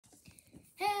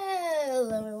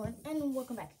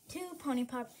welcome back to Pony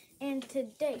Pop, and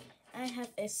today I have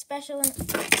a special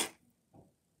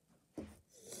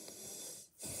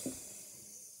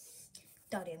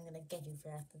Dottie, I'm gonna get you for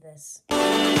after this.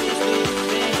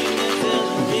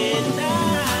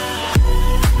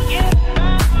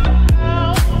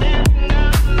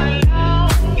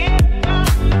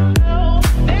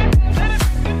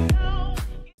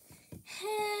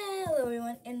 Hello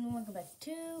everyone, and welcome back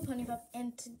to Pony Pop,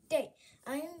 and today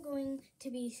I am going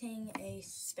to be saying a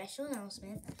special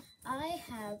announcement. I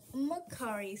have a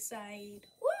Mercari site.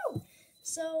 Woo!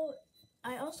 So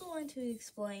I also want to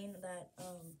explain that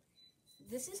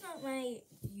this is not my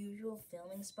usual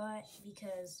filming spot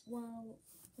because, well,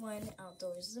 one,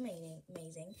 outdoors is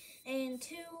amazing, and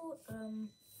two,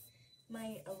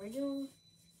 my original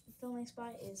filming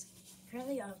spot is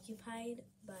currently occupied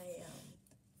by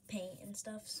paint and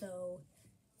stuff, so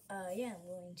yeah, I'm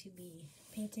going to be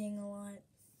painting a lot,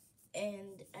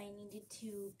 and I needed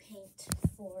to paint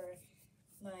for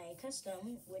my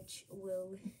custom, which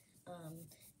will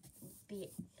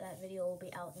that video will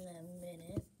be out in a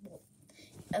minute, well,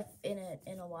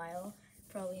 in a while,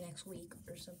 probably next week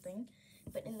or something.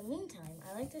 But in the meantime,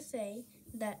 I like to say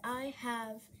that I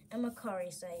have a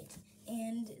Mercari site,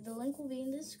 and the link will be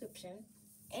in the description.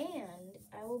 And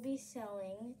I will be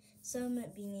selling some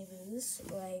beanie boos,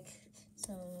 like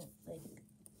some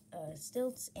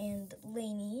stilts and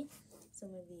laney,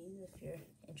 some of these if you're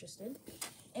interested.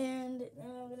 And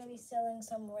I'm gonna be selling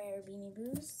some rare beanie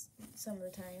boos some of the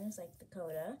times, like the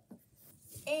Coda.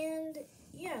 And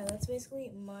yeah, that's basically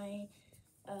my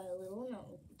little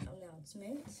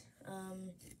announcement.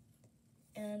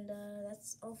 And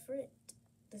that's all for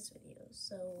this video.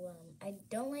 So I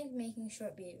don't like making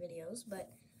short videos,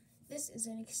 but this is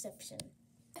an exception.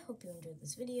 I hope you enjoyed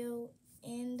this video,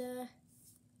 and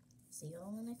see you all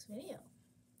in the next video.